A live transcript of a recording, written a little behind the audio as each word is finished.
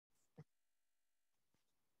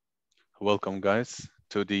Welcome, guys,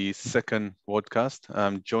 to the second podcast.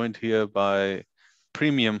 I'm joined here by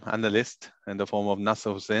premium analyst in the form of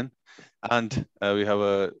Nasser Hussain, and we have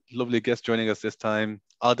a lovely guest joining us this time,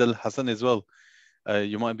 Adil Hassan as well.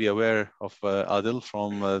 You might be aware of Adil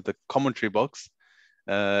from the commentary box.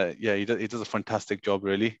 Yeah, he does a fantastic job,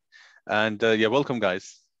 really. And yeah, welcome,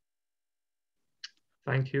 guys.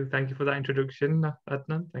 Thank you. Thank you for that introduction,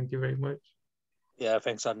 Adnan. Thank you very much. Yeah,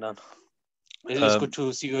 thanks, Adnan. It's Um, good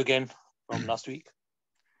to see you again from last week.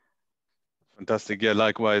 Fantastic. Yeah,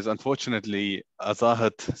 likewise. Unfortunately,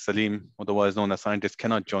 Azahat Salim, otherwise known as Scientist,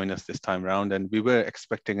 cannot join us this time round. And we were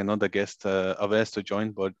expecting another guest, Awais, to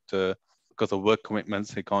join, but because of work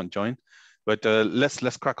commitments, he can't join. But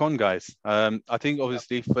let's crack on, guys. I think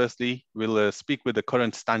obviously, firstly, we'll speak with the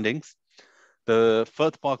current standings. The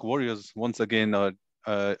Firth Park Warriors once again are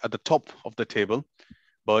at the top of the table.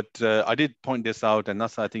 But I did point this out, and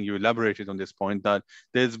Nasa, I think you elaborated on this point, that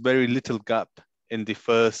there's very little gap in the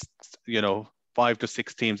first, 5 to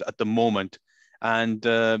 6 teams at the moment. And,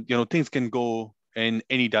 things can go in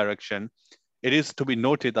any direction. It is to be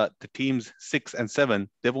noted that the teams 6 and 7,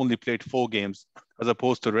 they've only played 4 games as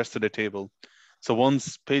opposed to the rest of the table. So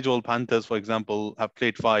once Page Panthers, for example, have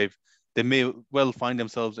played 5, they may well find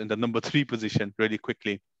themselves in the number 3 position really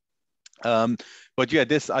quickly. But yeah,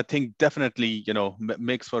 this I think definitely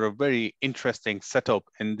makes for a very interesting setup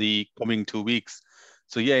in the coming 2 weeks.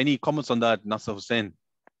 So yeah, any comments on that, Nasser Hussain?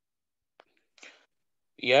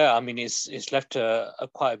 Yeah, I mean it's left a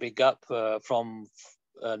quite a big gap from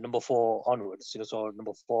number 4 onwards. So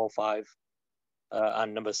number 4, 5,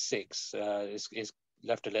 and number 6 is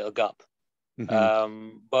left a little gap.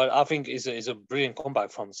 Mm-hmm. But I think it's a brilliant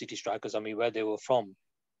comeback from City Strikers. I mean, where they were from,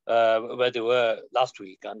 where they were last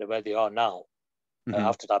week, and where they are now. Mm-hmm.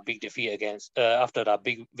 After that big defeat after that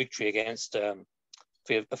big victory against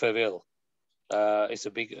Fairvale. It's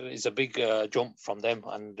a big jump from them,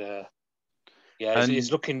 and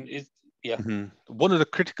it's looking. Yeah. Mm-hmm. One of the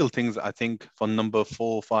critical things I think for number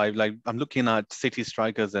 4, 5, like I'm looking at City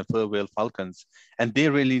Strikers and Fairvale Falcons, and they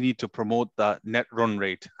really need to promote that net run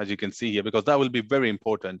rate, as you can see here, because that will be very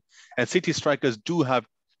important. And City Strikers do have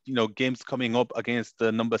games coming up against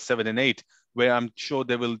the number 7 and 8, where I'm sure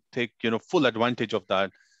they will take full advantage of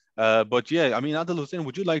that. But yeah, I mean, Adil Hussain,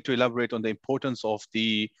 would you like to elaborate on the importance of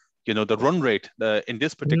the run rate in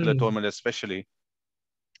this particular tournament, especially?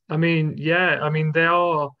 I mean, there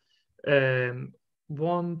are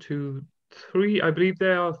 1, 2, 3. I believe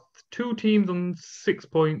there are 2 teams on 6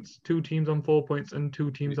 points, 2 teams on 4 points, and 2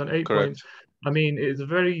 teams on 8 Correct. points. I mean, it's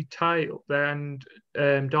very tight up there, and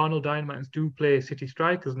Darnell Dynamites do play City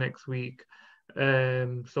Strikers next week.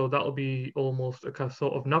 So that'll be almost a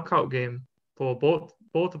sort of knockout game for both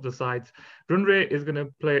of the sides. Run rate is going to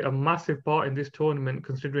play a massive part in this tournament,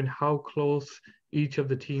 considering how close each of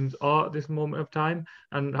the teams are at this moment of time.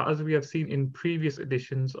 And as we have seen in previous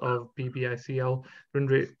editions of BBICL, run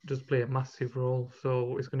rate does play a massive role.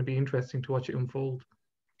 So it's going to be interesting to watch it unfold.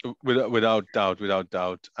 Without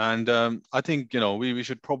doubt. And I think, we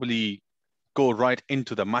should probably go right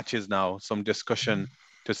into the matches now, some discussion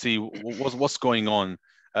to see what's going on.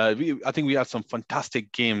 I think we had some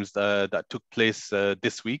fantastic games that took place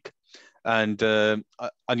this week. And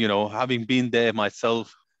having been there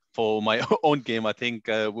myself for my own game, I think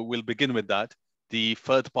we'll begin with that. The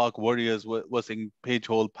Firth Park Warriors was in Page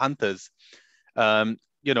Hall Panthers. And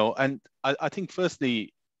I think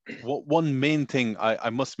firstly, one main thing I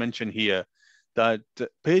must mention here, that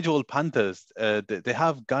Page Hall Panthers, they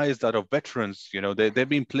have guys that are veterans. They've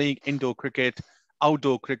been playing indoor cricket,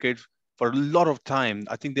 outdoor cricket for a lot of time.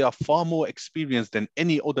 I think they are far more experienced than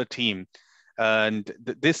any other team. And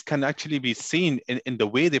this can actually be seen in the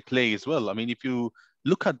way they play as well. I mean, if you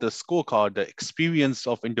look at the scorecard, the experience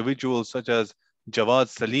of individuals such as Jawad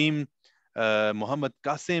Salim, Muhammad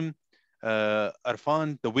Qasim,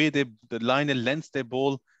 Arfan, the line and length they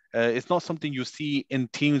bowl, it's not something you see in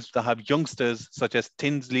teams that have youngsters such as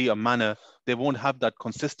Tinsley or Manor. They won't have that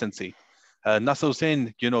consistency. Nasser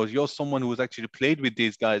Hussain, you're someone who's actually played with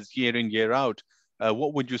these guys year in, year out.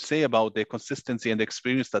 What would you say about their consistency and the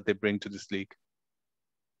experience that they bring to this league?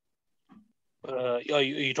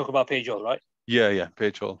 You talk about Page Hall, right? Yeah,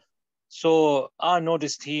 Page Hall. So I know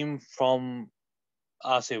this team from,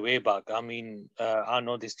 I say, way back. I mean, I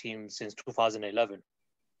know this team since 2011.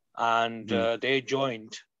 And they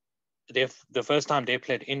joined, the first time they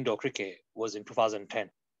played indoor cricket was in 2010.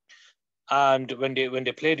 And when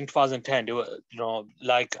they played in 2010, they were,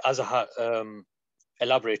 like Azhar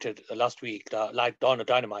elaborated last week, like Donna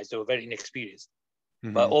Dynamites, they were very inexperienced.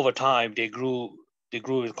 But over time, they grew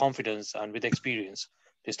with confidence and with experience.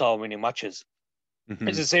 They started winning matches.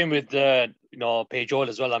 It's the same with Page Joel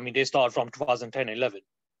as well. I mean, they started from 2010-11,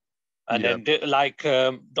 and then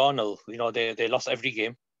Donald, they lost every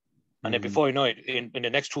game, and then before you know it, in the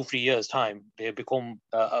next 2-3 years' time, they become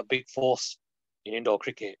a big force in indoor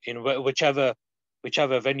cricket in whichever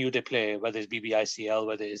venue they play, whether it's BBICL,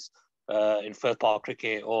 whether it's in Firth Park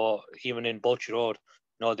Cricket, or even in Bolchi Road.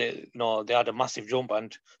 They had a massive jump,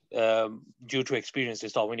 and due to experience, they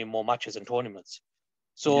start winning more matches and tournaments.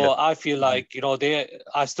 So I feel like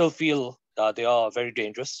I still feel that they are very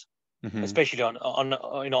dangerous, especially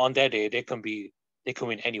on their day. They can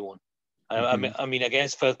win anyone. I mean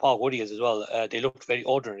against Firth Park Warriors as well. They looked very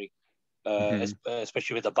ordinary,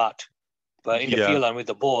 especially with the bat. But in the field and with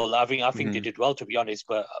the ball, I think they did well, to be honest.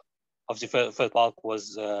 But obviously, Firth Park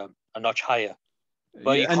was a notch higher.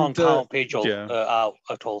 But you can't count Page out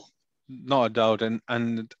at all. Not a doubt.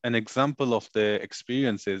 And an example of the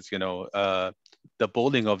experiences, the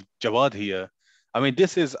bowling of Jawad here. I mean,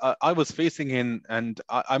 this is, I was facing him, and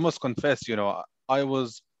I must confess, I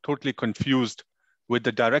was totally confused with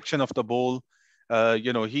the direction of the ball.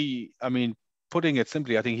 Putting it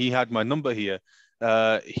simply, I think he had my number here.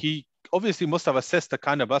 He obviously must have assessed the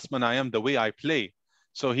kind of batsman I am, the way I play.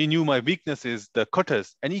 So he knew my weakness is the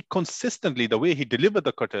cutters, and he consistently, the way he delivered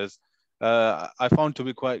the cutters, I found to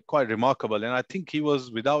be quite remarkable. And I think he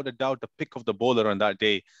was, without a doubt, the pick of the bowler on that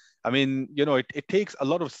day. I mean, it takes a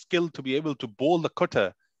lot of skill to be able to bowl the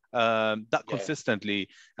cutter consistently.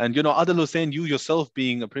 And, Adil Hussain, you yourself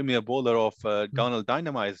being a premier bowler of Donald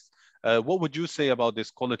Dynamite, what would you say about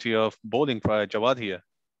this quality of bowling for Jawad here?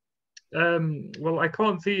 Well, I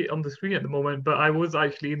can't see it on the screen at the moment, but I was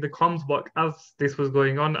actually in the comms box as this was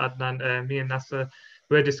going on, Adnan. Me and Nasser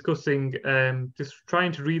were discussing just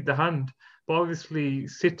trying to read the hand. But obviously,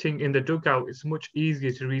 sitting in the dugout, it's much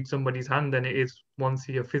easier to read somebody's hand than it is once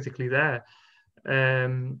you're physically there.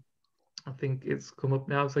 I think it's come up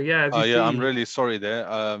now. So yeah, I'm really sorry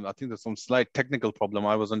there. I think there's some slight technical problem.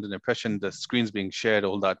 I was under the impression the screen's being shared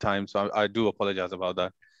all that time, so I do apologize about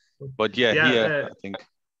that. But here, I think.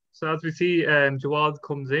 So as we see, Jawad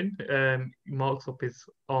comes in, marks up his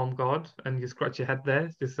arm guard, and you scratch your head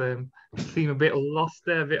there. Just seem a bit lost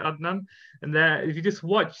there, a bit, Adnan. And there, if you just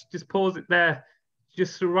watch, just pause it there,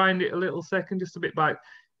 just rewind it a little second, just a bit back,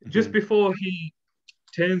 just before he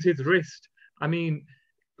turns his wrist. I mean,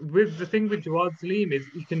 with the thing with Jawad Salim is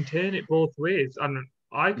he can turn it both ways, and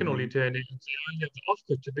I can only turn it and say I have the off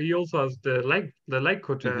cutter, but he also has the leg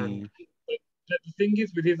cutter. And the thing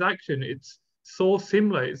is, with his action, it's so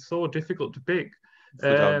similar, it's so difficult to pick.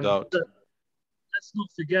 Without doubt. Let's not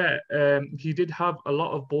forget, he did have a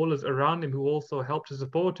lot of bowlers around him who also helped to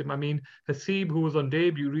support him. I mean, Hasib, who was on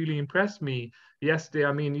debut, really impressed me yesterday.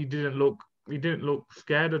 I mean, he didn't look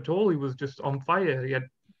scared at all. He was just on fire. He had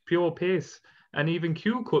pure pace, and even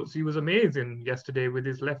cue cuts. He was amazing yesterday with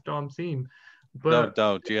his left arm seam. But no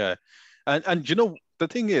doubt, yeah. And the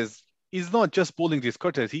thing is, he's not just bowling these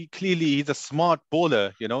cutters. He's a smart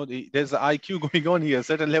bowler. There's an IQ going on here, a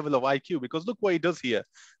certain level of IQ, because look what he does here.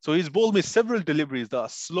 So he's bowled me several deliveries that are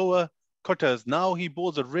slower cutters. Now he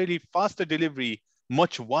bowls a really faster delivery,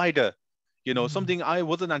 much wider, something I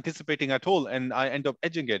wasn't anticipating at all, and I end up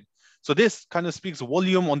edging it. So this kind of speaks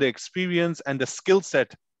volume on the experience and the skill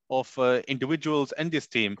set of individuals and this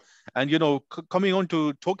team. And, coming on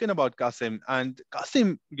to talking about Qasim,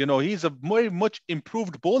 he's a very much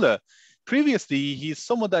improved bowler. Previously, he's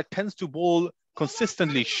someone that tends to bowl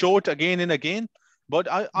consistently short again and again. But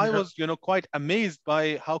I was, quite amazed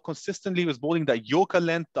by how consistently he was bowling that Yorker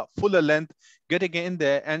length, that fuller length, getting in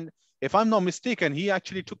there. And if I'm not mistaken, he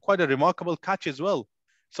actually took quite a remarkable catch as well.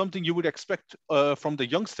 Something you would expect from the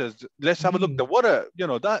youngsters. Let's have a look.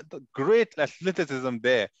 The great athleticism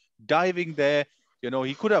there, diving there.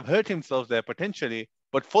 He could have hurt himself there potentially,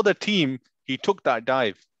 but for the team, he took that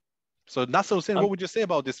dive. So Nasser Hussain, what would you say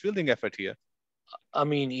about this fielding effort here? I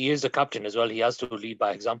mean, he is the captain as well. He has to lead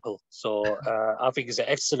by example. So I think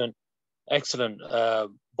it's an excellent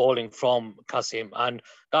bowling from Qasim, and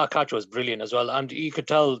that catch was brilliant as well. And you could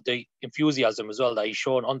tell the enthusiasm as well that he's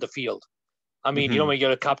shown on the field. I mean, when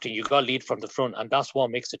you're a captain, you got to lead from the front, and that's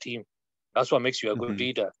what makes the team. That's what makes you a good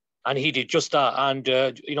leader. And he did just that. And,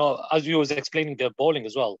 as we was explaining the bowling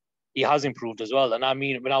as well, he has improved as well. And I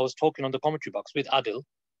mean, when I was talking on the commentary box with Adil,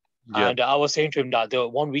 and I was saying to him that the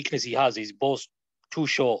one weakness he has is both too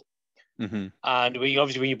short. And when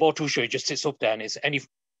you bowl too short, it just sits up there, and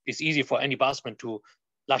it's easy for any batsman to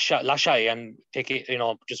lash out and take it,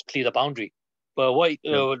 just clear the boundary. But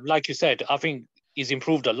like you said, I think he's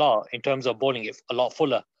improved a lot in terms of bowling it a lot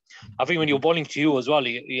fuller. I think when you're bowling to you as well,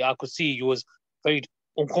 I could see you was very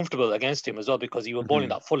uncomfortable against him as well, because he was bowling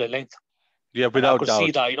that fuller length. Yeah, without doubt. I could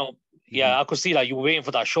see that, yeah, I could see like you were waiting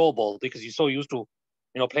for that short ball because you're so used to,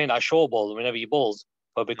 playing that short ball whenever he bowls.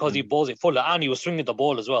 But because he bowls it full and he was swinging the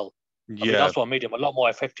ball as well. I mean, Yeah, that's what made him a lot more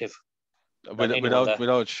effective than anyone there.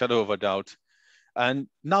 without shadow of a doubt. And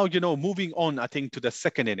now, moving on, I think, to the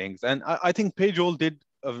second innings. And I think Pejol did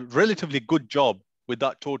a relatively good job with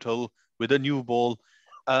that total, with a new ball.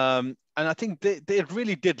 And I think they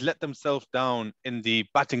really did let themselves down in the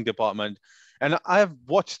batting department. And I have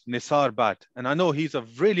watched Nisar bat, and I know he's a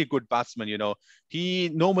really good batsman. He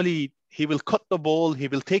will cut the ball, he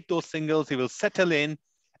will take those singles, he will settle in,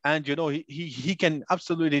 and he can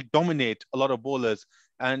absolutely dominate a lot of bowlers.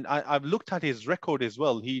 And I've looked at his record as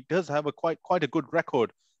well. He does have a quite a good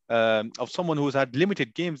record of someone who's had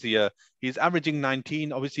limited games here. He's averaging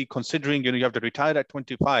 19, obviously considering you have to retire at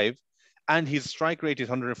 25, and his strike rate is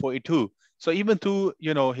 142. So even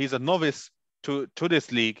though he's a novice to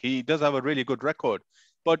this league, he does have a really good record.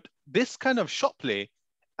 But this kind of shot play,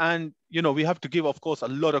 and we have to give, of course, a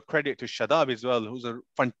lot of credit to Shadab as well, who's a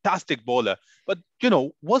fantastic bowler. But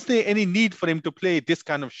was there any need for him to play this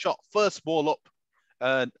kind of shot, first ball up?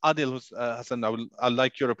 Adil, Hassan, I'd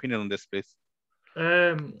like your opinion on this, please.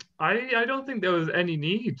 I don't think there was any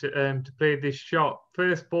need to play this shot.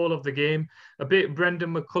 First ball of the game, a bit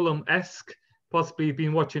Brendan McCullum-esque. Possibly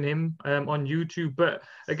been watching him on YouTube, but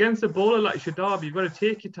against a bowler like Shadab, you've got to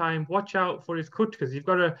take your time, watch out for his cutters. You've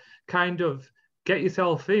got to kind of get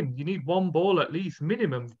yourself in. You need one ball at least,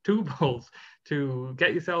 minimum 2 balls to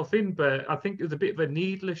get yourself in. But I think it was a bit of a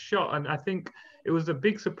needless shot, and I think it was a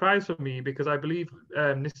big surprise for me because I believe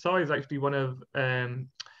Nisar is actually one of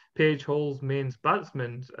Page Hall's main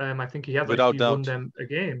batsmen. I think he has Without actually won doubt. them a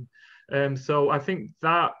game. So I think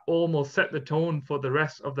that almost set the tone for the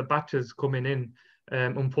rest of the batters coming in,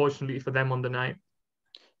 unfortunately for them on the night.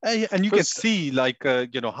 And you can see, how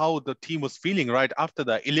the team was feeling right after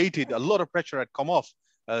that. Elated, a lot of pressure had come off.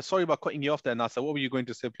 Sorry about cutting you off there, Nasser. What were you going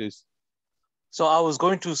to say, please? So I was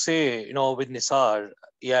going to say, with Nisar,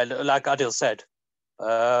 yeah, like Adil said,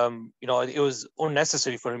 it was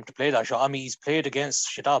unnecessary for him to play that shot. I mean, he's played against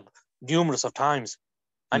Shadab numerous of times,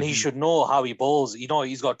 and he should know how he bowls.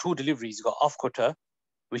 He's got 2 deliveries. He's got off cutter,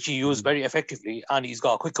 which he used very effectively, and he's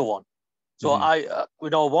got a quicker one. So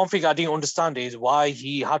one thing I didn't understand is why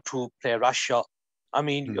he had to play a rash shot. I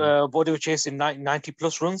mean, Bodhi was chasing 90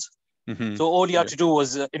 plus runs. So all he had to do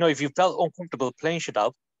was, if you felt uncomfortable playing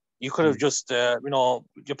Shadab, you could have just,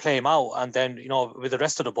 you play him out, and then, with the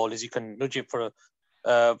rest of the bowlers, you can nudge it for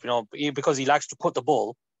because he likes to cut the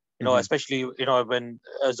ball, especially, when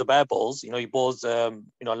Zubair bowls, he bowls, line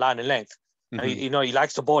and length. And, he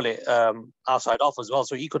likes to bowl it outside off as well.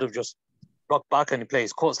 So he could have just rocked back and he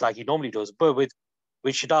plays cuts like he normally does. But with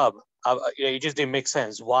Shadab, it just didn't make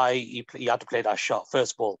sense why he had to play that shot,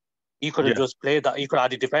 first ball. He could have just played that. He could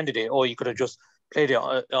have either defended it or he could have just played it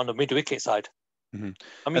on the mid-wicket side. I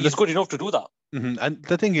mean, he's good enough to do that. And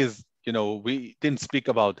the thing is, we didn't speak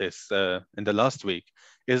about this in the last week,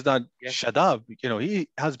 is that Shadab, he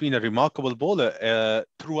has been a remarkable bowler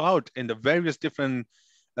throughout in the various different,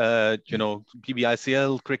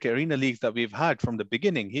 BBICL cricket arena leagues that we've had from the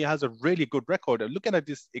beginning. He has a really good record. And looking at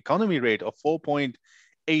this economy rate of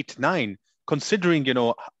 4.89, considering,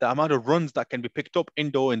 the amount of runs that can be picked up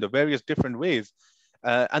indoor in the various different ways,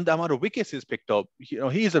 and the amount of wickets he's picked up,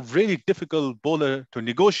 he is a really difficult bowler to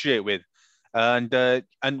negotiate with. And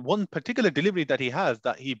one particular delivery that he has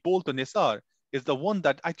that he bowled to Nisar is the one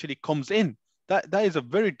that actually comes in. That is a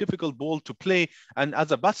very difficult ball to play. And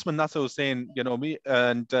as a batsman, Nasser was saying, when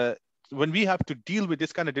we have to deal with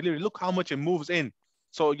this kind of delivery, look how much it moves in.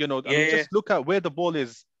 So, just look at where the ball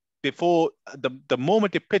is before the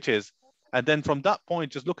moment it pitches. And then from that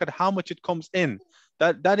point, just look at how much it comes in.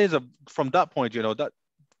 That is from that point,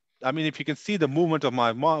 if you can see the movement of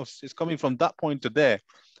my mouse, it's coming from that point to there.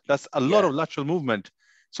 That's a lot of lateral movement.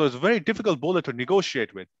 So it's a very difficult bowler to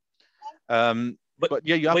negotiate with. But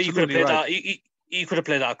yeah, you're absolutely right. He could have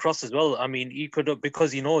played that across as well. I mean, he could have,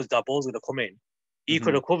 because he knows that ball's going to come in, he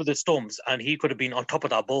could have covered the stumps and he could have been on top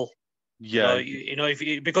of that ball. Yeah.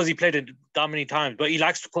 Because he played it that many times, but he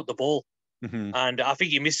likes to cut the ball. And I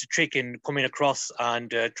think he missed a trick in coming across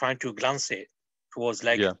and trying to glance it towards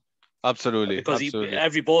leg. Yeah, absolutely. Because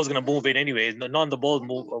every ball's going to move in anyway. None of the balls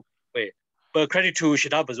move away. But credit to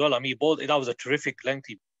Shadab as well. I mean, that was a terrific length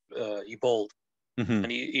he bowled.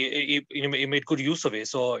 And he made good use of it.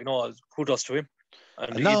 So, kudos to him.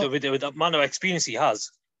 And now, with the amount of experience he has,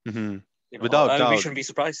 without doubt, we shouldn't be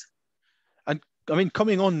surprised. And I mean,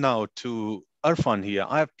 coming on now to Irfan here,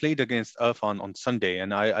 I have played against Irfan on Sunday,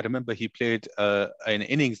 and I remember he played an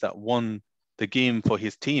innings that won the game for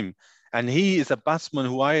his team. And he is a batsman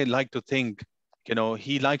who I like to think,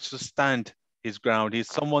 he likes to stand his ground. He's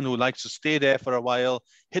someone who likes to stay there for a while,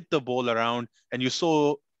 hit the ball around, and you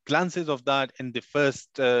saw glances of that in the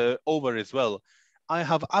first over as well. I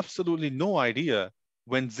have absolutely no idea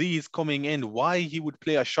when Z is coming in, why he would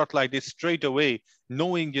play a shot like this straight away,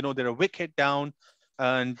 knowing, they're a wicket down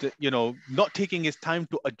and, not taking his time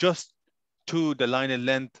to adjust to the line and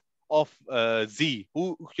length of Z,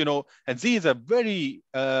 who, and Z is a very,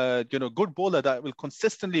 good bowler that will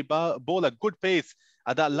consistently bowl a good pace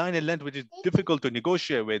at that line and length, which is difficult to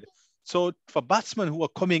negotiate with. So for batsmen who are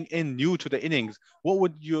coming in new to the innings, what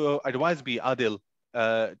would your advice be, Adil,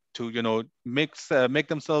 to, make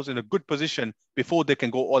themselves in a good position before they can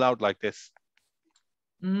go all out like this?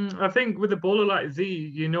 I think with a bowler like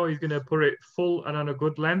Z, he's going to put it full and on a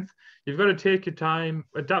good length. You've got to take your time,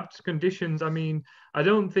 adapt to conditions. I mean, I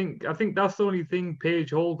think that's the only thing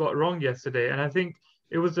Page Hall got wrong yesterday. And I think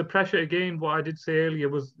it was the pressure again. What I did say earlier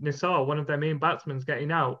was Nisar, one of their main batsmen,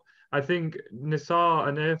 getting out. I think Nisar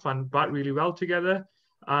and Irfan bat really well together.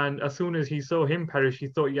 And as soon as he saw him perish, he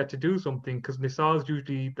thought he had to do something because Nisar's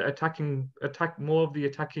usually more of the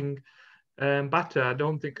attacking batter.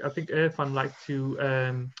 I think Irfan like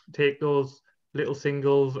to take those little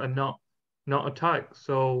singles and not attack.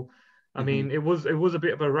 So I mean, it was a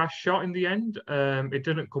bit of a rash shot in the end. It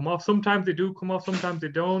didn't come off. Sometimes they do come off, sometimes they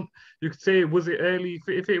don't. You could say, was it early?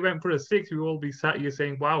 If it went for a six, we would all be sat here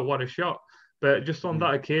saying, "Wow, what a shot!" But just on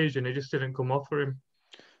that occasion, it just didn't come off for him.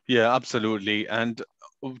 Yeah, absolutely. And,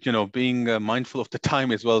 being mindful of the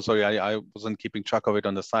time as well. Sorry, I wasn't keeping track of it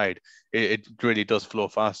on the side. It really does flow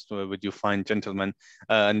fast with you fine gentlemen.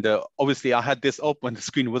 And obviously, I had this up when the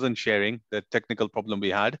screen wasn't sharing, the technical problem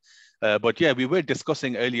we had. But yeah, we were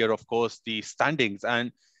discussing earlier, of course, the standings.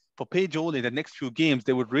 And for Page Hall in the next few games,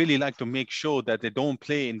 they would really like to make sure that they don't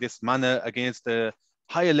play in this manner against the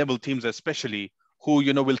higher level teams, especially who,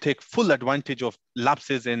 will take full advantage of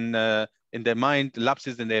lapses in their mind,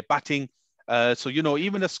 lapses in their batting. So,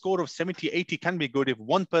 even a score of 70, 80 can be good if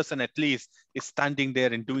one person at least is standing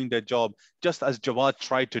there and doing their job, just as Jawad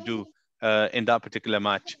tried to do in that particular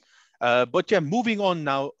match. But yeah, moving on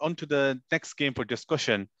now onto the next game for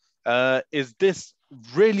discussion, is this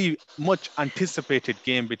really much anticipated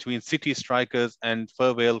game between City Strikers and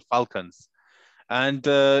Fairvale Falcons. And,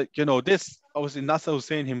 this, obviously, Nasser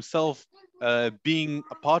Hussain himself being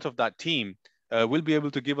a part of that team, will be able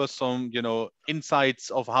to give us some, insights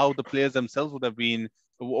of how the players themselves would have been,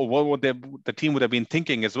 or what would the team would have been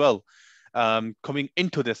thinking as well, coming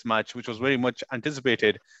into this match, which was very much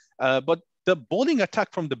anticipated. But the bowling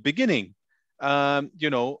attack from the beginning, the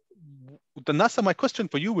Nasser, my question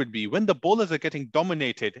for you would be, when the bowlers are getting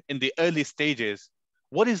dominated in the early stages,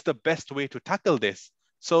 what is the best way to tackle this?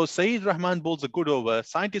 So Saeed Rahman bowls a good over,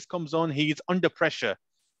 Scientist comes on, he's under pressure,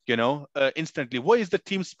 instantly. What is the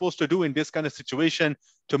team supposed to do in this kind of situation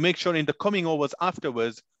to make sure in the coming overs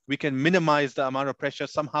afterwards, we can minimize the amount of pressure,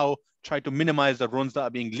 somehow try to minimize the runs that are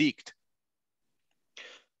being leaked?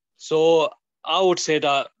 So I would say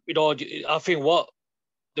that, I think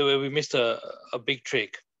the way we missed a big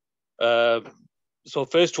trick. So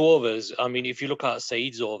first two overs, I mean, if you look at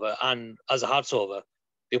Saeed's over and Azhar's over,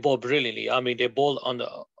 they bowl brilliantly. I mean, they bowl on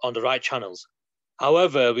the right channels.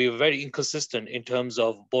 However, we were very inconsistent in terms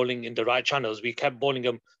of bowling in the right channels. We kept bowling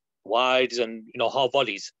them wides and half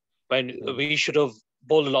volleys when we should have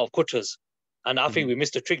bowled a lot of cutters. And I think we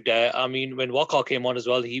missed a trick there. I mean, when Walker came on as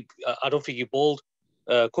well, I don't think he bowled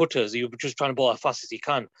cutters. He was just trying to bowl as fast as he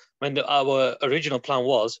can. When our original plan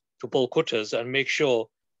was to bowl cutters and make sure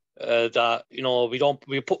that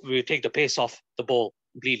we take the pace off the ball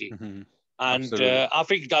completely. And I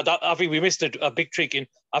think we missed a big trick in.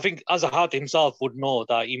 I think Azhar himself would know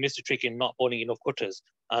that he missed a trick in not bowling enough cutters,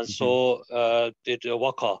 and so did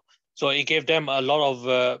Walker. So it gave them a lot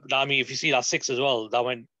of. I mean, if you see that six as well, that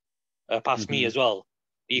went past me as well.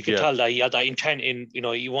 You can tell that he had that intent in.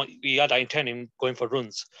 He had that intent in going for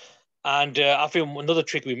runs. And I think another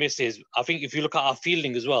trick we missed is, I think if you look at our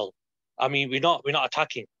fielding as well, I mean, we're not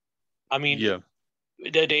attacking. I mean,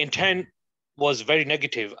 the intent was very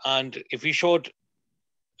negative, and if we showed,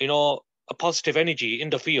 a positive energy in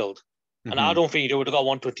the field, and I don't think they would have got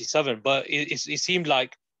 127, but it seemed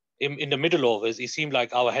like in the middle overs, it seemed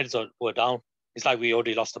like our heads were down. It's like we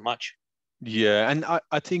already lost the match. Yeah, and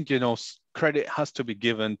I think, credit has to be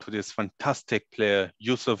given to this fantastic player,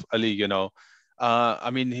 Yusuf Ali, I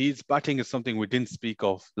mean, his batting is something we didn't speak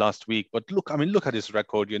of last week, but look at his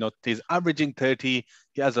record, he's averaging 30,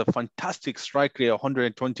 he has a fantastic strike rate,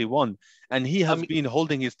 121, and he has been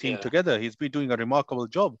holding his team together. He's been doing a remarkable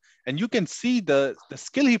job, and you can see the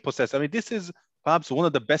skill he possesses. I mean, this is perhaps one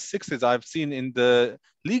of the best sixes I've seen in the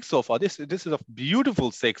league so far. This is a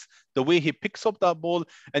beautiful six. The way he picks up that ball,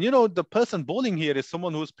 and the person bowling here is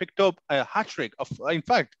someone who's picked up a hat trick of, in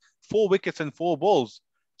fact, 4 wickets and 4 balls.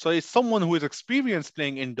 So it's someone who is experienced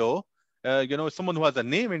playing indoor. Someone who has a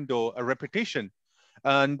name indoor, a reputation.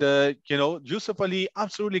 And, Yusuf Ali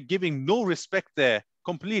absolutely giving no respect there,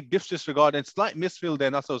 complete disregard and slight misfield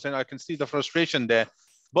there. Nasser Hussain, I can see the frustration there.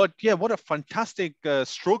 But yeah, what a fantastic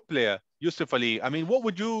stroke player, Yusuf Ali. I mean, what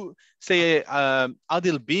would you say,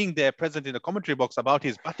 Adil being there present in the commentary box, about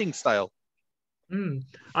his batting style?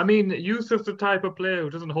 I mean, Yusuf's the type of player who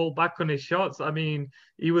doesn't hold back on his shots. I mean,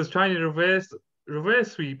 he was trying to reverse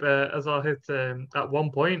sweep as I hit at one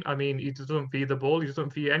point. I mean, he doesn't feed the ball, he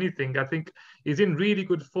doesn't feed anything. I think he's in really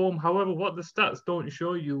good form. However, what the stats don't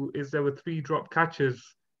show you is there were 3 drop catches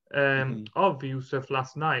of Yusuf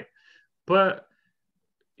last night. But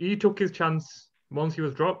he took his chance once he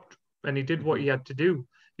was dropped, and he did what he had to do.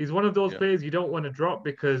 He's one of those players you don't want to drop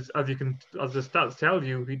because, as the stats tell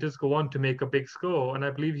you, he does go on to make a big score, and I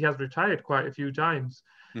believe he has retired quite a few times.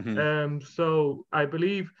 So I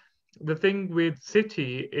believe the thing with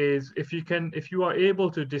City is if you are able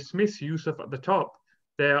to dismiss Yusuf at the top,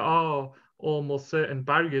 there are almost certain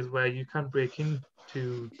barriers where you can break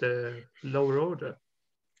into the lower order.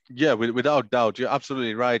 Yeah, without doubt, you're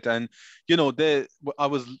absolutely right. And I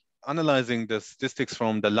was analyzing the statistics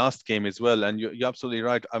from the last game as well, and you're absolutely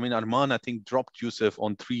right. I mean, Arman, I think, dropped Yusuf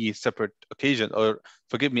on 3 separate occasions, or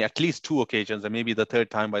forgive me, at least 2 occasions, and maybe the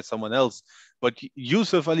third time by someone else. But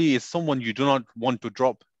Yusuf Ali is someone you do not want to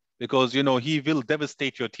drop, because he will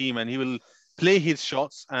devastate your team and he will play his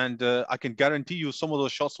shots, and I can guarantee you some of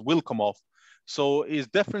those shots will come off. So he's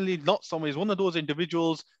definitely not someone. He's one of those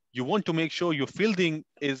individuals you want to make sure your fielding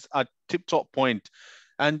is at tip-top point.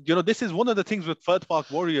 And, this is one of the things with Firth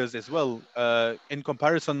Park Warriors as well, in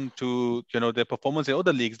comparison to, their performance in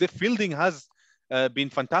other leagues. Their fielding has been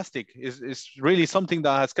fantastic. It's really something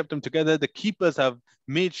that has kept them together. The keepers have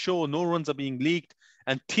made sure no runs are being leaked.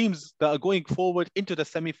 And teams that are going forward into the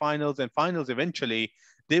semi-finals and finals eventually,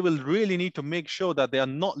 they will really need to make sure that they are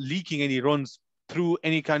not leaking any runs through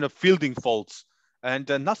any kind of fielding faults. And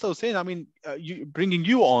Nasser Hussain, I mean, bringing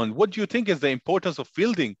you on, what do you think is the importance of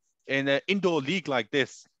fielding in an indoor league like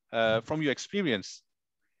this, from your experience?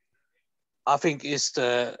 I think it's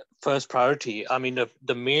the first priority. I mean,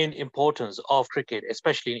 the main importance of cricket,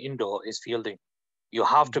 especially in indoor, is fielding. You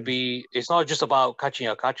have to be, it's not just about catching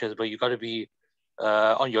your catches, but you got to be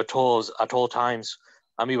on your toes at all times.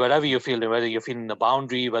 I mean, wherever you're fielding, whether you're fielding the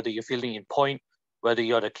boundary, whether you're fielding in point, whether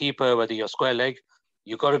you're the keeper, whether you're square leg,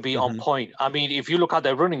 you got to be on point. I mean, if you look at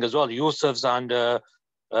their running as well, Yusuf's and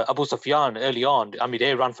Abu Sufyan early on, I mean,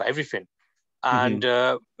 they ran for everything. And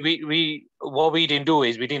what we didn't do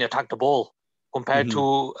is we didn't attack the ball compared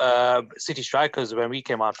to City strikers when we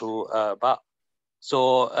came out to bat.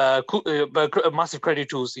 So, but a massive credit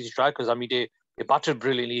to City strikers. I mean, they batted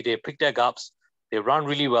brilliantly. They picked their gaps. They ran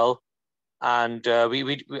really well. And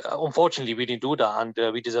we unfortunately, we didn't do that,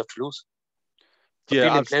 and we deserve to lose. So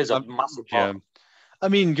fielding plays a massive part. I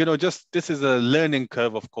mean, this is a learning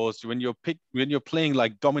curve, of course. When you're playing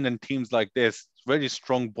like dominant teams like this, very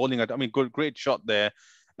strong bowling. I mean, great shot there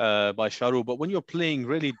by Shahrukh. But when you're playing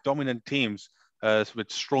really dominant teams with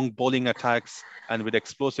strong bowling attacks and with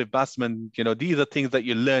explosive batsmen, these are things that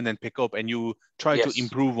you learn and pick up and you try to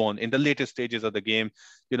improve on in the later stages of the game.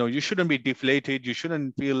 You shouldn't be deflated. You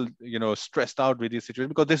shouldn't feel, stressed out with this situation,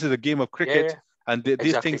 because this is a game of cricket and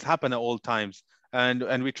these things happen at all times.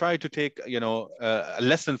 And we try to take, a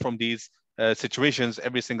lesson from these situations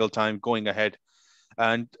every single time going ahead.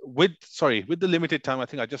 And with the limited time, I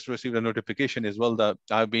think I just received a notification as well that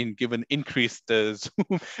I've been given increased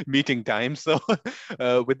Zoom meeting time. So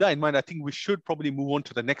with that in mind, I think we should probably move on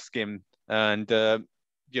to the next game. And,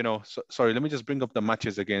 sorry, let me just bring up the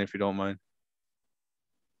matches again, if you don't mind.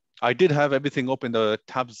 I did have everything up in the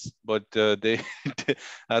tabs, but they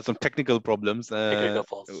had some technical problems. Technical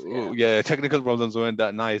faults. Technical problems weren't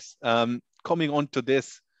that nice. Coming on to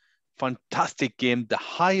this fantastic game, the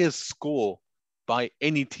highest score by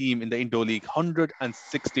any team in the indoor league,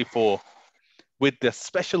 164, with the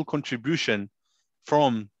special contribution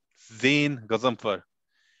from Zain Gazamfar.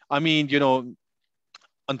 I mean,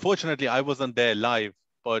 unfortunately, I wasn't there live,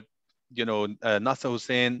 but Nasser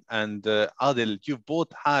Hussain and Aadil, you've both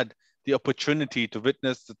had the opportunity to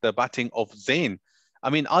witness the batting of Zain. I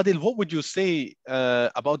mean, Aadil, what would you say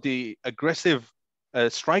about the aggressive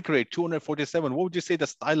strike rate, 247? What would you say the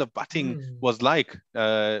style of batting was like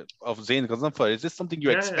of Zain Gazamfar? Is this something you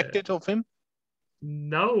expected of him?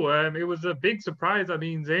 No, it was a big surprise. I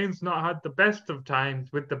mean, Zayn's not had the best of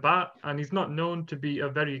times with the bat, and he's not known to be a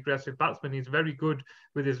very aggressive batsman. He's very good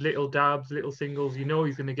with his little dabs, little singles. You know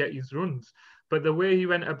he's going to get his runs. But the way he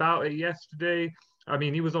went about it yesterday, I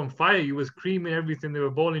mean, he was on fire. He was creaming everything. They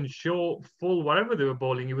were bowling short, full, whatever they were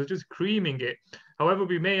bowling. He was just creaming it. However,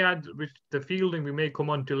 we may add with the fielding, we may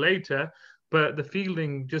come on to later, but the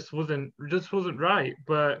fielding just wasn't right.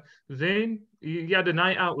 But Zayn, he had a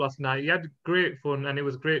night out last night. He had great fun, and it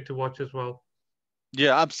was great to watch as well.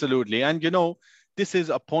 Yeah, absolutely. And this is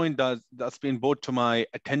a point that's been brought to my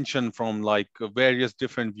attention from like various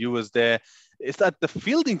different viewers there, is that the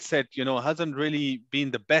fielding set, hasn't really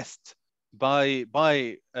been the best by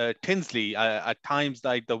Tinsley at times.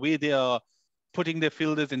 Like the way they are putting their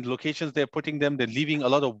fielders in locations they're putting them, they're leaving a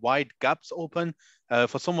lot of wide gaps open.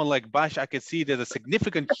 For someone like Bash, I can see there's a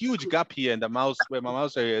significant, huge gap here in the mouse where my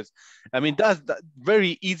mouse area is. I mean, that's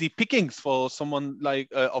very easy pickings for someone like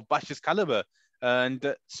of Bash's caliber.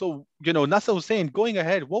 And so, Nasser was saying, going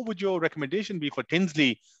ahead, what would your recommendation be for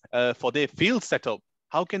Tinsley for their field setup?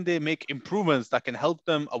 How can they make improvements that can help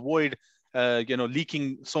them avoid,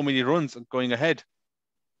 leaking so many runs going ahead?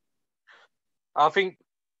 I think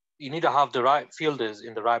you need to have the right fielders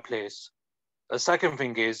in the right place. The second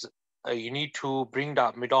thing is you need to bring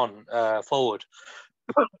that mid-on forward,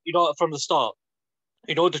 from the start,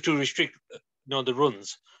 in order to restrict, the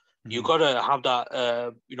runs. Mm-hmm. You got to have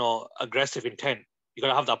that, aggressive intent. You got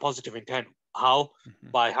to have that positive intent. How?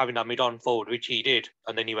 Mm-hmm. By having that mid-on forward, which he did,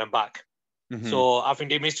 and then he went back. Mm-hmm. So I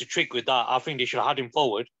think they missed a trick with that. I think they should have had him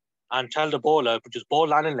forward and tell the bowler, just ball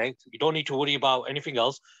line and length. You don't need to worry about anything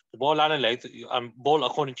else. The ball line and length, and ball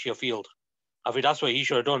according to your field. I think that's what he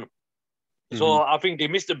should have done. Mm-hmm. So I think they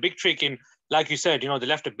missed a big trick in, like you said, they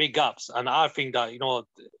left the big gaps. And I think that,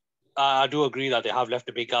 I do agree that they have left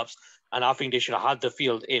the big gaps. And I think they should have had the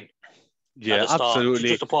field in. Yeah, absolutely.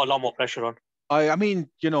 Just to put a lot more pressure on. I mean,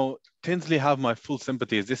 Tinsley have my full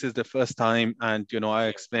sympathies. This is the first time. And, I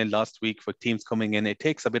explained last week for teams coming in, it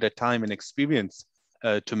takes a bit of time and experience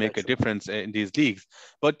to make a difference in these leagues.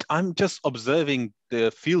 But I'm just observing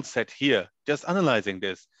the field set here, just analyzing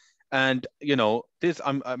this. And, this,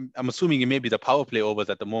 I'm assuming it may be the power play overs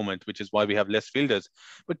at the moment, which is why we have less fielders.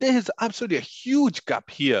 But there is absolutely a huge gap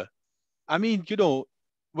here. I mean,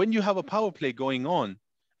 when you have a power play going on,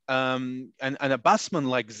 and a batsman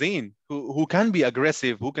like Zayn, who can be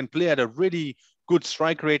aggressive, who can play at a really good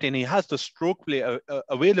strike rate, and he has the stroke play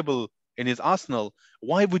available in his arsenal,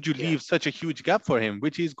 why would you leave such a huge gap for him,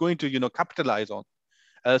 which he's going to, capitalize on?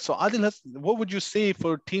 So Adil, what would you say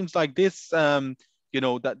for teams like this, that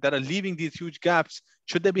are leaving these huge gaps?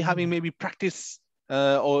 Should they be having maybe practice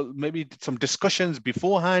or maybe some discussions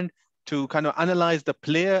beforehand to kind of analyze the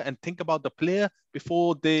player and think about the player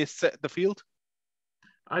before they set the field?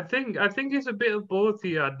 I think it's a bit of both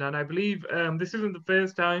here, Adnan. I believe this isn't the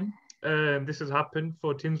first time this has happened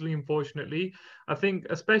for Tinsley, unfortunately. I think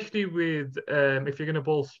especially with if you're going to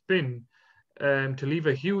bowl spin, to leave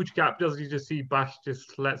a huge gap, does you just see Bash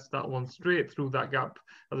just lets that one straight through that gap,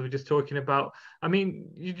 as we were just talking about. I mean,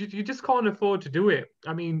 you just can't afford to do it.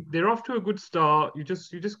 I mean, they're off to a good start. You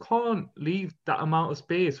just can't leave that amount of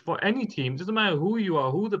space for any team. It doesn't matter who you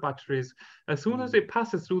are, who the batter is. As soon as it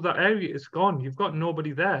passes through that area, it's gone. You've got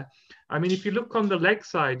nobody there. I mean, if you look on the leg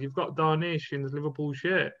side, you've got Darnish in his Liverpool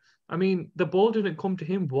shirt. I mean, the ball didn't come to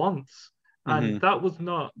him once. And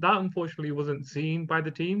that unfortunately wasn't seen by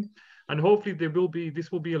the team. And hopefully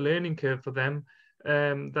this will be a learning curve for them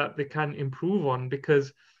that they can improve on,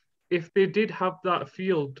 because if they did have that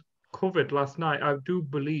field covered last night, I do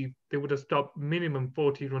believe they would have stopped minimum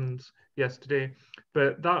 40 runs yesterday.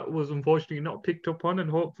 But that was unfortunately not picked up on, and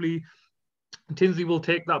hopefully Tinsley will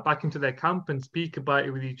take that back into their camp and speak about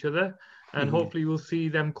it with each other, and hopefully we'll see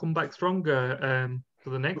them come back stronger for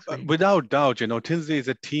the next week. Without doubt, Tinsley is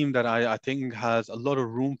a team that I think has a lot of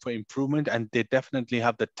room for improvement, and they definitely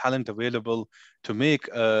have the talent available to make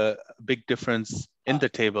a big difference in the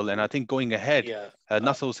table. And I think going ahead,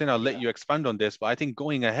 Nasser Hussain, I'll let you expand on this, but I think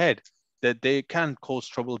going ahead, that they can cause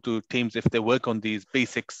trouble to teams if they work on these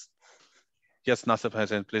basics. Yes, Nasser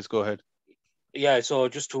Hussain, please go ahead. Yeah, so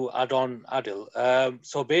just to add on, Adil,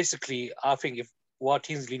 so basically, I think what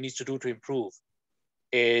Tinsley needs to do to improve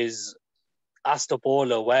is ask the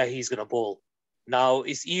bowler where he's going to bowl. Now,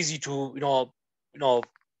 it's easy to,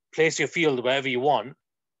 place your field wherever you want,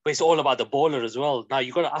 but it's all about the bowler as well. Now,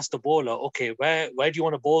 you got to ask the bowler, okay, where do you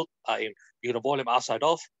want to bowl at him? You're going to bowl him outside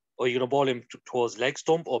off, or you're going to bowl him towards leg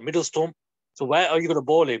stump or middle stump? So where are you going to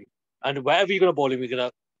bowl him? And wherever you're going to bowl him, we're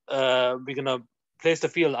going to place the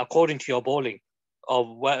field according to your bowling, or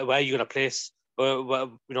where you're going to place, where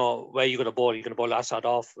you're going to bowl. You're going to bowl outside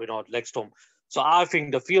off, leg stump. So I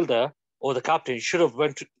think the fielder or the captain should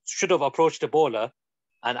have approached the bowler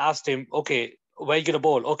and asked him, okay, where are you going to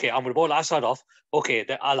bowl? Okay, I'm going to bowl outside off. Okay,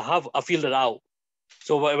 then I'll have a fielder out.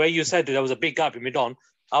 So where you said there was a big gap in mid-on,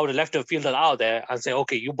 I would have left a fielder out there and say,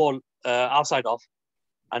 okay, you bowl outside off.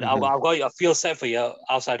 And I've got a field set for you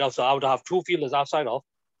outside off. So I would have 2 fielders outside off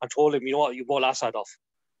and told him, you know what, you bowl outside off.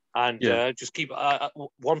 And just keep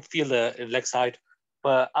one fielder in leg side.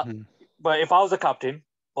 But if I was the captain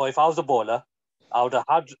or if I was the bowler, I would have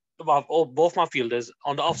had both my fielders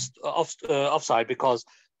on the offside, because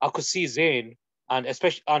I could see Zayn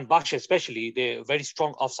and Bash especially, they're very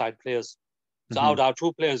strong offside players. So I would have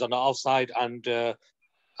 2 players on the offside, and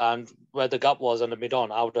where the gap was on the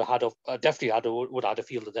mid-on, I would have would have had a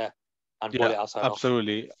fielder there and bowl it outside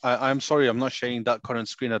absolutely. I'm sorry, I'm not sharing that current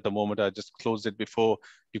screen at the moment. I just closed it before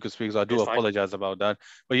you could speak, so I do apologize about that.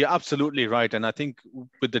 But you're absolutely right. And I think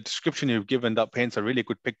with the description you've given, that paints a really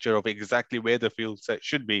good picture of exactly where the field set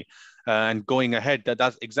should be. And going ahead,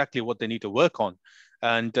 that's exactly what they need to work on.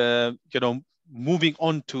 And, moving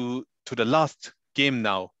on to the last game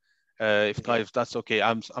now, if that's okay.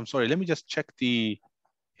 I'm sorry, let me just check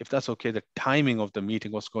if that's okay, the timing of the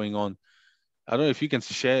meeting, what's going on. I don't know if you can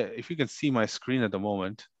see my screen at the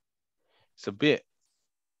moment. It's a bit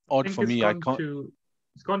odd for me.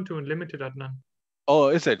 It's gone to unlimited, Adnan. Oh,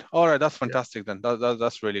 is it? All right, that's fantastic then.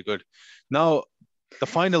 That's really good. Now, the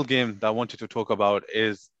final game that I wanted to talk about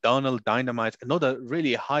is Darnell Dynamite, another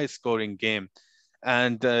really high-scoring game.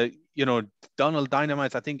 And, Darnell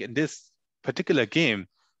Dynamite, I think in this particular game,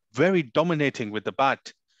 very dominating with the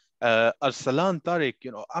bat. Arsalan Tariq,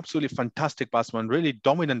 absolutely fantastic batsman, really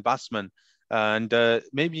dominant batsman. And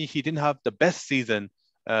maybe he didn't have the best season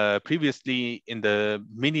previously in the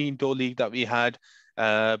mini indoor league that we had.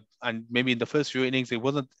 And maybe in the first few innings, it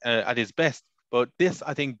wasn't at his best. But this,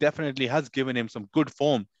 I think, definitely has given him some good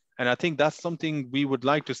form. And I think that's something we would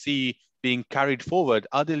like to see being carried forward.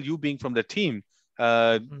 Adil, you being from the team,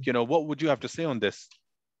 what would you have to say on this?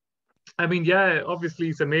 I mean, obviously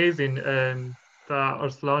it's amazing that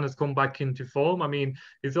Arslan has come back into form. I mean,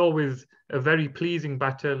 he's always a very pleasing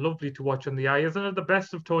batter, lovely to watch on the eye. Isn't it the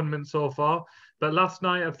best of tournaments so far? But last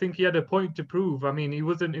night, I think he had a point to prove. I mean, he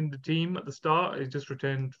wasn't in the team at the start. He just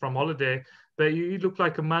returned from holiday. But he looked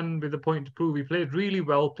like a man with a point to prove. He played really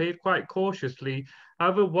well, played quite cautiously.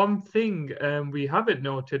 However, one thing we haven't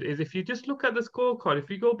noted is if you just look at the scorecard, if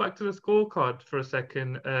you go back to the scorecard for a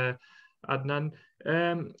second, Adnan,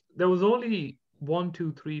 there was only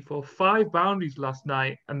 5 boundaries last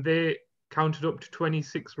night, and they counted up to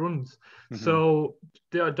 26 runs. So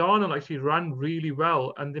Darnell actually ran really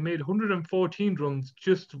well, and they made 114 runs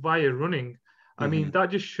just via running. I mean, that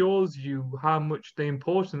just shows you how much the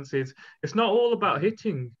importance is. It's not all about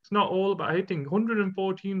hitting. It's not all about hitting.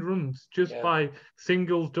 114 runs just by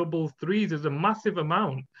singles, doubles, threes is a massive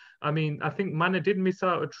amount. I mean, I think Manor did miss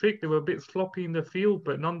out a trick. They were a bit sloppy in the field,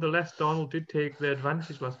 but nonetheless, Darnell did take the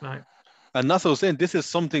advantage last night. And that's what I was saying. This is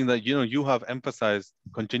something that, you have emphasized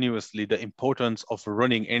continuously, the importance of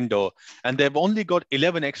running indoor. And they've only got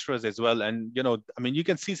 11 extras as well. And, you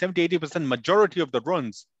can see 70-80% majority of the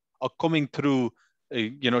runs are coming through,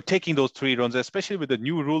 taking those 3 runs, especially with the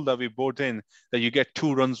new rule that we brought in, that you get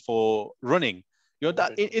 2 runs for running.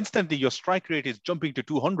 That instantly your strike rate is jumping to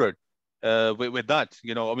 200 with that,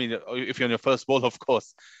 if you're on your first ball, of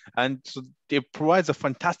course. And so it provides a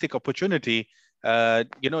fantastic opportunity.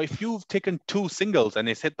 If you've taken 2 singles and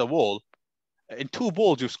it's hit the wall, in 2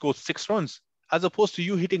 balls, you've scored 6 runs, as opposed to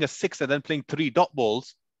you hitting a 6 and then playing 3 dot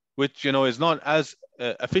balls, which, is not as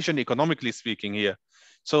efficient economically speaking here.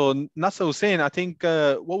 So Nasser Hussain, I think,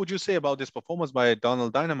 what would you say about this performance by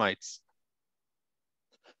Darnell Dynamites?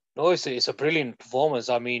 No, it's a brilliant performance.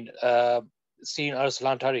 I mean, seeing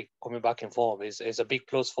Arslan Tariq coming back in form is a big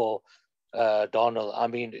plus for Darnell. I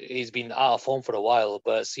mean, he's been out of form for a while,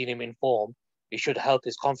 but seeing him in form, it should help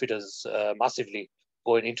his confidence massively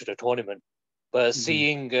going into the tournament. But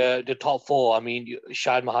seeing the top 4, I mean,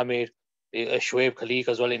 Shahid Mohammed, Shoaib Khaliq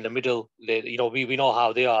as well in the middle, we know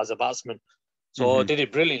how they are as a batsman. So did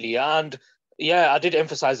it brilliantly. And I did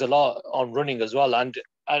emphasize a lot on running as well. And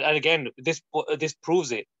again, this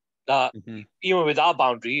proves it, that even with our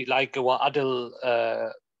boundary, like what Adil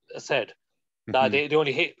said, that they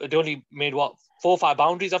only made 4 or 5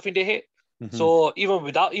 boundaries, I think they hit. So even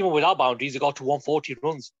without boundaries, they got to 140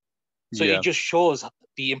 runs. So it just shows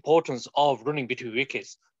the importance of running between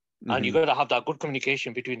wickets. And you got to have that good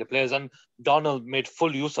communication between the players. And Donald made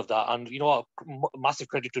full use of that. And massive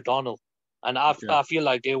credit to Donald. And I feel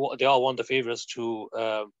like they are one of the favourites to,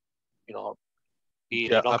 be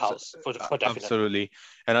in the knockouts for definite. Absolutely.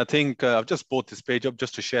 And I think I've just brought this page up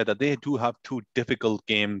just to share that they do have 2 difficult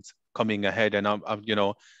games coming ahead. And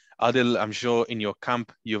Adil, I'm sure in your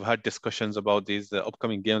camp you've had discussions about these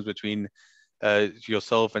upcoming games between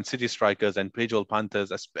yourself and City strikers and Pejol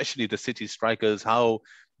Panthers, especially the City strikers, how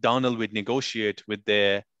Darnell would negotiate with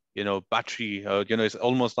their, battery. It's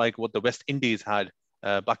almost like what the West Indies had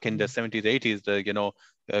back in the 70s,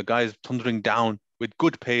 80s, guys thundering down with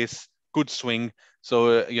good pace, good swing.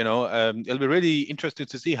 So, it'll be really interesting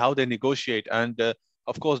to see how they negotiate. And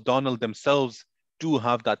of course, Darnell themselves do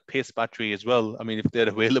have that pace battery as well. I mean, if they're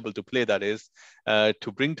available to play, that is,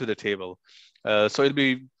 to bring to the table. So it'll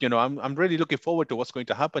be, I'm really looking forward to what's going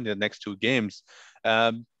to happen in the next two games.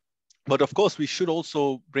 But of course, we should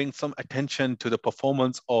also bring some attention to the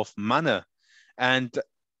performance of Mana, and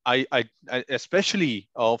I especially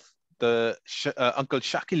of the Uncle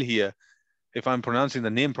Shakil here, if I'm pronouncing the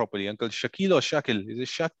name properly. Uncle Shakil or Shakil? Is it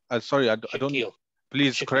Shak? Sorry, I don't. Shaquille.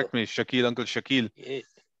 Please Shaquille. correct me, Shakil, Uncle Shakil. Yeah.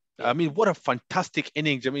 I mean, what a fantastic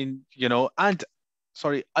innings. I mean, and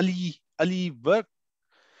sorry, Ali Work.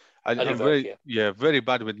 I'm very, very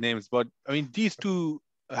bad with names, but I mean, these two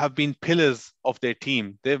have been pillars of their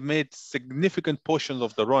team. They've made significant portions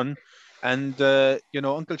of the run. And,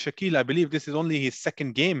 Uncle Shakil, I believe this is only his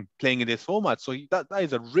second game playing in this format. So that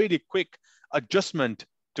is a really quick adjustment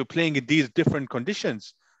to playing in these different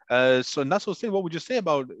conditions. So Nasser Hussain, what would you say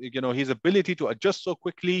about, his ability to adjust so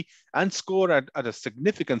quickly and score at a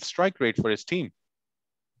significant strike rate for his team?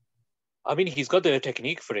 I mean, he's got the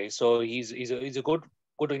technique for it. So he's a good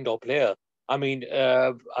indoor player. I mean,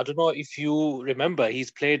 I don't know if you remember,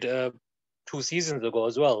 he's played 2 seasons ago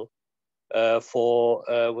as well for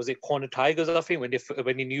was it Corner Tigers? I think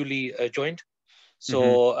when he newly joined.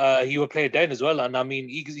 So he would play then as well. And I mean,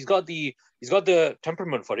 he's got the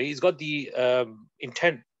temperament for it. He's got the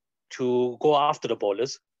intent to go after the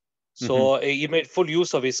bowlers. So he made full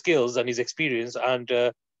use of his skills and his experience. And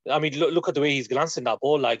I mean, look at the way he's glancing that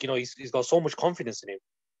ball. Like, he's got so much confidence in him.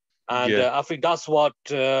 And I think that's what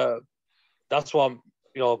got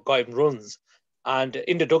him runs. And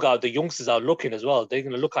in the dugout, the youngsters are looking as well. They're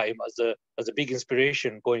going to look at him as a big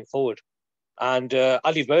inspiration going forward. And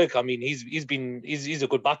Ali Burke, I mean, he's a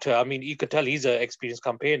good batter. I mean, you could tell he's an experienced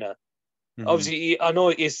campaigner. Obviously, I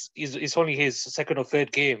know it's only his second or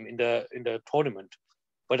third game in the tournament,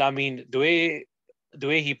 but I mean, the way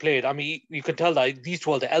he played, I mean, you can tell that these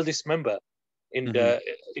two are the eldest member in the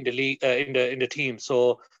league in the team.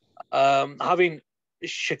 So having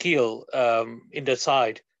Shakil in the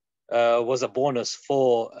side was a bonus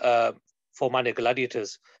for Mane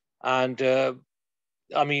Gladiators, and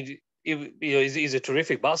I mean, he's a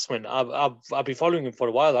terrific batsman. I've been following him for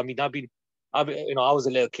a while. I mean, I was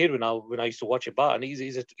a little kid when I used to watch him bat, and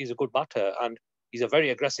he's a good batter, and he's a very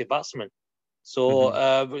aggressive batsman. So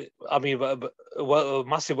I mean,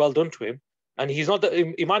 massive well done to him. And he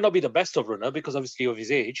might not be the best of runner because obviously of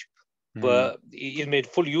his age, but he made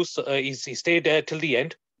full use. He stayed there till the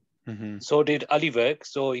end. So did Ali Verk.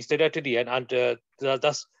 So he stayed there till the end, and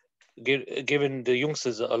that's given the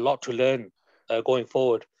youngsters a lot to learn going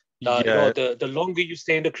forward. The longer you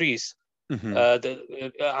stay in the crease,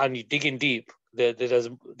 and you dig in deep,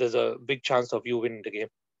 there's a big chance of you winning the game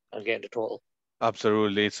and getting the total.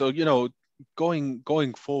 Absolutely. So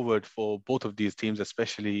going forward for both of these teams,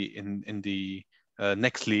 especially in the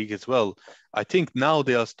next league as well, I think now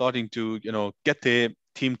they are starting to get their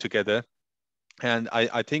team together, and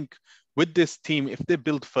I think with this team, if they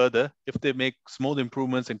build further, if they make small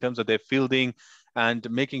improvements in terms of their fielding and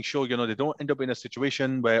making sure they don't end up in a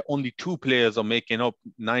situation where only 2 players are making up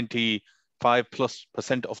 95+%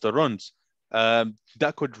 of the runs,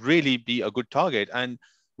 that could really be a good target. And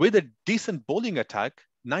with a decent bowling attack,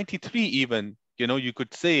 93 even, you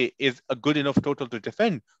could say is a good enough total to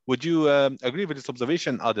defend. Would you agree with this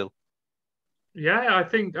observation, Adil? Yeah, I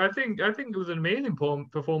think it was an amazing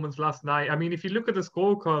performance last night. I mean, if you look at the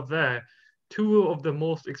scorecard there, 2 of the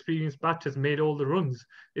most experienced batters made all the runs.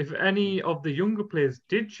 If any of the younger players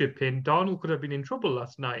did chip in, Darnold could have been in trouble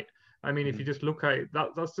last night. I mean, if you just look at it,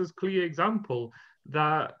 that's just a clear example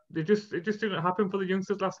that it just didn't happen for the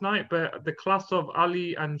youngsters last night. But the class of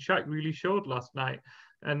Ali and Shaq really showed last night.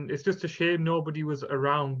 And it's just a shame nobody was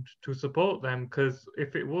around to support them, because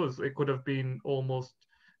if it was, it could have been almost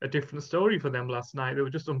a different story for them last night. They were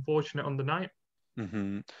just unfortunate on the night.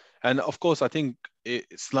 And of course, I think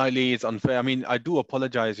slightly it's unfair. I mean, I do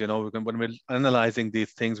apologize, when we're analyzing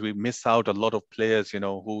these things, we miss out a lot of players,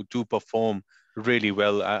 who do perform really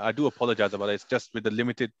well. I do apologize about it. It's just with the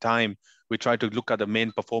limited time, we try to look at the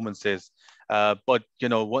main performances. But,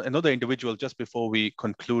 another individual, just before we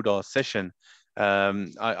conclude our session,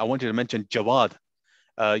 I wanted to mention Jawad.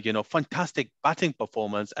 Fantastic batting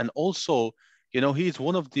performance. And also, he's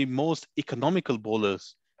one of the most economical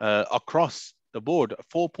bowlers across the board,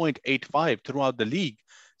 4.85 throughout the league.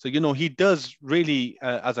 So, he does really,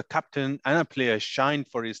 as a captain and a player, shine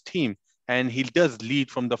for his team, and he does lead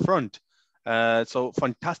from the front. So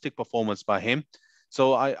fantastic performance by him.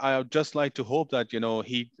 So I would just like to hope that,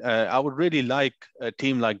 I would really like a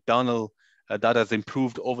team like Donald that has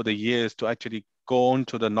improved over the years to actually go on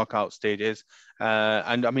to the knockout stages.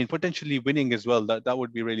 And I mean, potentially winning as well. That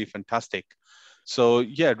would be really fantastic. So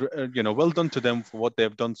yeah, well done to them for what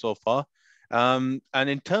they've done so far. And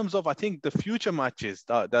in terms of, I think, the future matches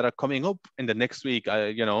that are coming up in the next week,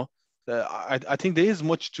 I think there is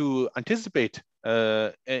much to anticipate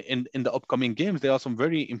in the upcoming games. There are some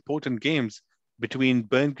very important games between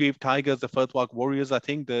Burngreave Tigers, the Firth Park Warriors. I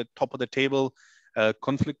think the top of the table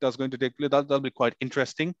conflict that's going to take place. That'll be quite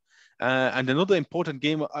interesting. And another important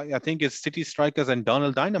game, I think, is City Strikers and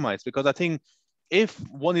Donald Dynamites, because I think if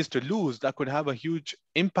one is to lose, that could have a huge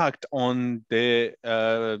impact on the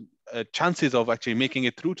chances of actually making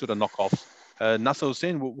it through to the knockoffs. Nasser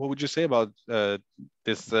Hussain, what would you say about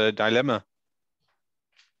this dilemma?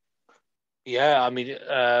 Yeah, I mean,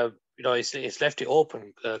 it's left it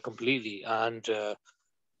open completely, and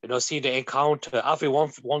seeing the encounter. I think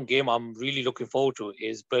one game I'm really looking forward to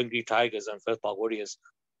is Burngreave Tigers and Firth Park Warriors.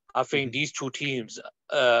 I think these two teams,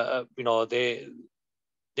 they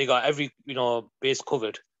got every base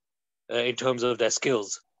covered in terms of their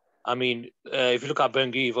skills. I mean, if you look at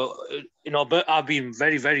Burngreave, I've been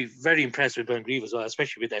very, very, very impressed with Burngreave as well,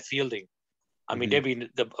 especially with their fielding. I mean, they've been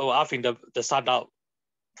I think the standout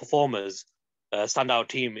performers, standout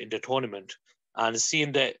team in the tournament, and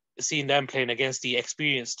seeing them playing against the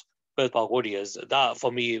experienced Firth Park Warriors, that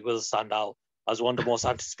for me will stand out as one of the most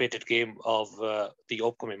anticipated game of the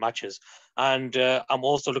upcoming matches. And I'm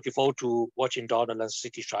also looking forward to watching Donald and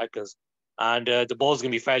City Strikers. And the ball's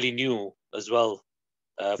going to be fairly new as well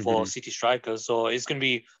for City Strikers. So it's going to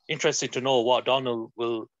be interesting to know what Donald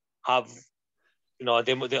will have. They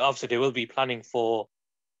obviously they will be planning for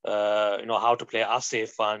how to play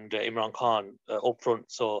Asif and Imran Khan up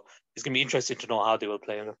front. So it's going to be interesting to know how they will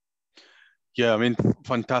play. Yeah, I mean,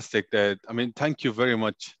 fantastic. I mean, thank you very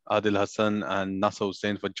much, Adil Hassan and Nasser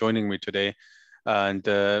Hussain, for joining me today. And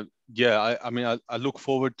I look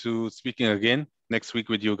forward to speaking again next week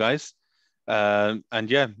with you guys.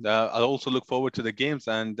 And yeah, I'll also look forward to the games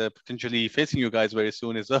and potentially facing you guys very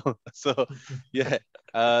soon as well. So yeah,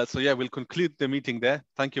 we'll conclude the meeting there.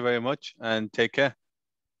 Thank you very much and take care.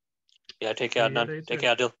 Yeah, take care, Adnan. Take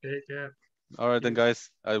care, Adil. Take care. All right then, guys.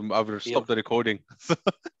 I will stop the recording.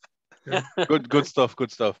 Yeah. Good stuff.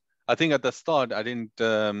 Good stuff. I think at the start I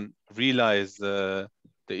didn't realize the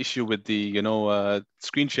issue with the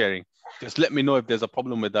screen sharing. Just let me know if there's a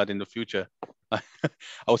problem with that in the future. I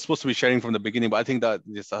was supposed to be sharing from the beginning, but I think that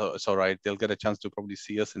it's all right. They'll get a chance to probably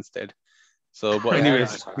see us instead. So, but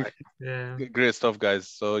anyways, Yeah. great stuff, guys.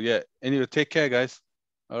 So yeah. Anyway, take care, guys.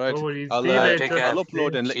 All right. No worries. I'll See you later. I'll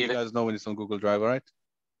upload and let See you you guys know when it's on Google Drive. All right.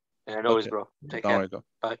 Yeah, no worries, bro. Take care. All right, go.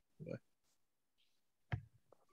 Bye. Bye.